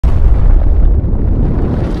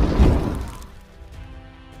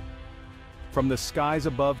From the skies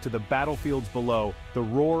above to the battlefields below, the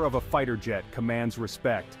roar of a fighter jet commands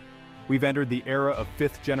respect. We've entered the era of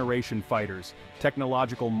fifth-generation fighters,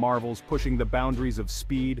 technological marvels pushing the boundaries of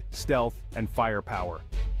speed, stealth, and firepower.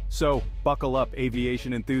 So, buckle up,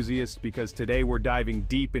 aviation enthusiasts, because today we're diving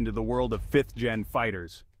deep into the world of fifth-gen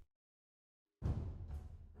fighters.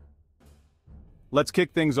 Let's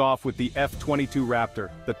kick things off with the F-22 Raptor,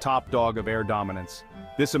 the top dog of air dominance.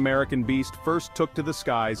 This American beast first took to the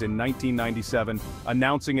skies in 1997,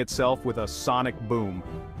 announcing itself with a sonic boom.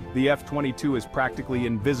 The F-22 is practically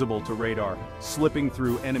invisible to radar, slipping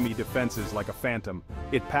through enemy defenses like a phantom.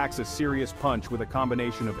 It packs a serious punch with a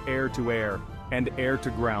combination of air-to-air and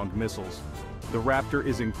air-to-ground missiles. The Raptor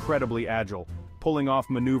is incredibly agile, pulling off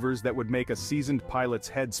maneuvers that would make a seasoned pilot's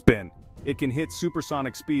head spin. It can hit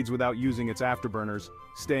supersonic speeds without using its afterburners,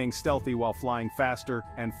 staying stealthy while flying faster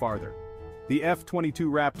and farther. The F-22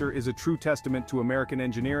 Raptor is a true testament to American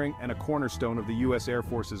engineering and a cornerstone of the U.S. Air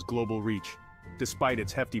Force's global reach. Despite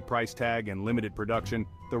its hefty price tag and limited production,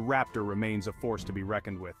 the Raptor remains a force to be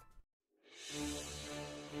reckoned with.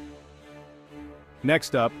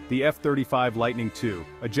 Next up, the F-35 Lightning II,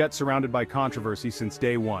 a jet surrounded by controversy since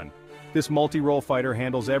day one. This multi-role fighter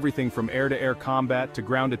handles everything from air-to-air combat to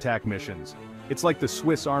ground attack missions. It's like the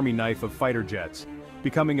Swiss Army knife of fighter jets,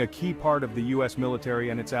 becoming a key part of the U.S. military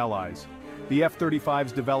and its allies. The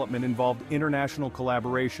F-35's development involved international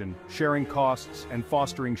collaboration, sharing costs, and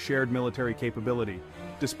fostering shared military capability.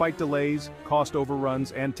 Despite delays, cost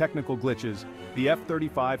overruns, and technical glitches, the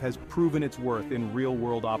F-35 has proven its worth in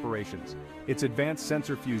real-world operations. Its advanced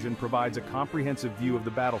sensor fusion provides a comprehensive view of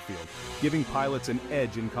the battlefield, giving pilots an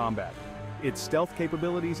edge in combat. Its stealth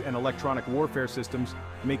capabilities and electronic warfare systems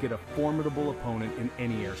make it a formidable opponent in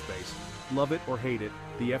any airspace. Love it or hate it,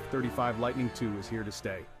 the F-35 Lightning II is here to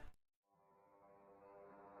stay.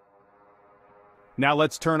 Now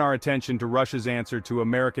let's turn our attention to Russia's answer to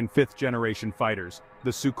American fifth-generation fighters,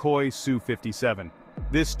 the Sukhoi Su-57.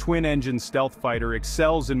 This twin-engine stealth fighter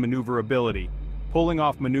excels in maneuverability, pulling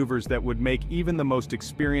off maneuvers that would make even the most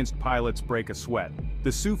experienced pilots break a sweat.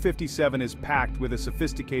 The Su-57 is packed with a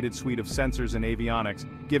sophisticated suite of sensors and avionics,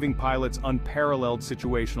 giving pilots unparalleled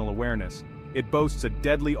situational awareness. It boasts a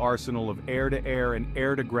deadly arsenal of air-to-air and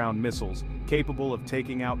air-to-ground missiles, capable of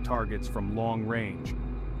taking out targets from long range.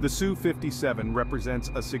 The Su-57 represents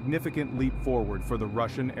a significant leap forward for the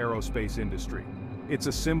Russian aerospace industry. It's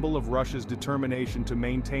a symbol of Russia's determination to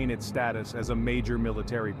maintain its status as a major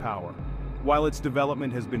military power. While its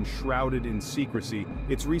development has been shrouded in secrecy,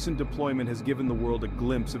 its recent deployment has given the world a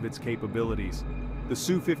glimpse of its capabilities. The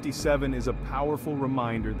Su-57 is a powerful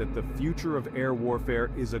reminder that the future of air warfare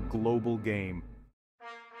is a global game.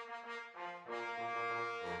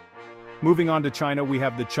 Moving on to China, we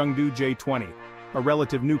have the Chengdu J-20, a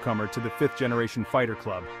relative newcomer to the fifth-generation fighter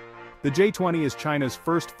club. The J-20 is China's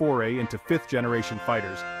first foray into fifth-generation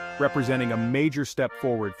fighters, representing a major step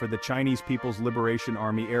forward for the Chinese People's Liberation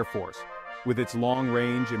Army Air Force. With its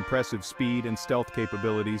long-range, impressive speed and stealth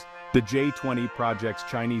capabilities, the J-20 projects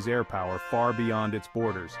Chinese air power far beyond its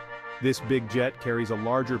borders. This big jet carries a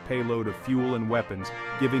larger payload of fuel and weapons,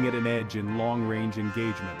 giving it an edge in long-range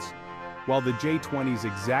engagements. While the J-20's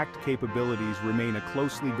exact capabilities remain a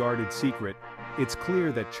closely guarded secret, it's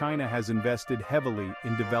clear that China has invested heavily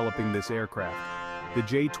in developing this aircraft. The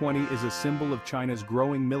J-20 is a symbol of China's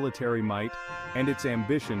growing military might and its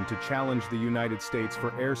ambition to challenge the United States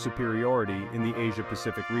for air superiority in the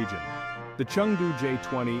Asia-Pacific region. The Chengdu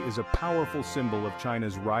J-20 is a powerful symbol of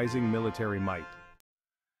China's rising military might.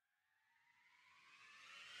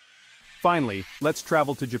 Finally, let's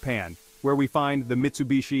travel to Japan, where we find the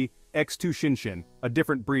Mitsubishi X-2 Shinshin, a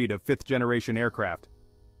different breed of fifth-generation aircraft.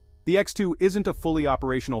 The X-2 isn't a fully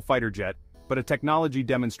operational fighter jet, but a technology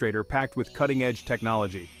demonstrator packed with cutting-edge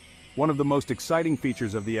technology. One of the most exciting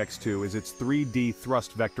features of the X-2 is its 3D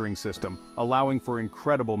thrust vectoring system, allowing for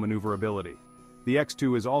incredible maneuverability. The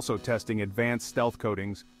X-2 is also testing advanced stealth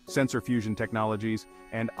coatings, sensor fusion technologies,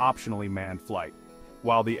 and optionally manned flight.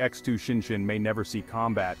 While the X-2 Shinshin may never see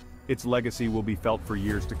combat, its legacy will be felt for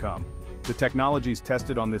years to come. The technologies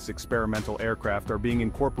tested on this experimental aircraft are being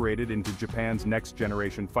incorporated into Japan's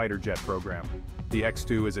next-generation fighter jet program. The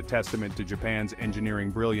X-2 is a testament to Japan's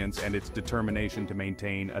engineering brilliance and its determination to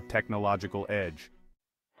maintain a technological edge.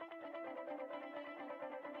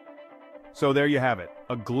 So there you have it,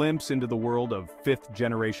 a glimpse into the world of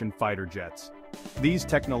fifth-generation fighter jets. These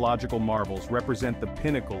technological marvels represent the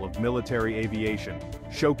pinnacle of military aviation,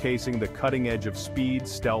 showcasing the cutting edge of speed,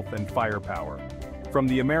 stealth, and firepower. From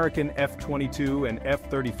the American F-22 and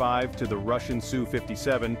F-35 to the Russian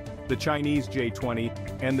Su-57, the Chinese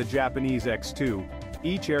J-20, and the Japanese X-2,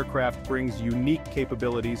 Each aircraft brings unique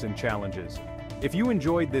capabilities and challenges. If you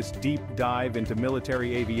enjoyed this deep dive into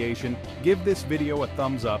military aviation, give this video a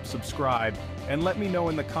thumbs up, subscribe, and let me know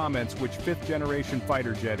in the comments which 5th generation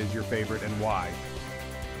fighter jet is your favorite and why.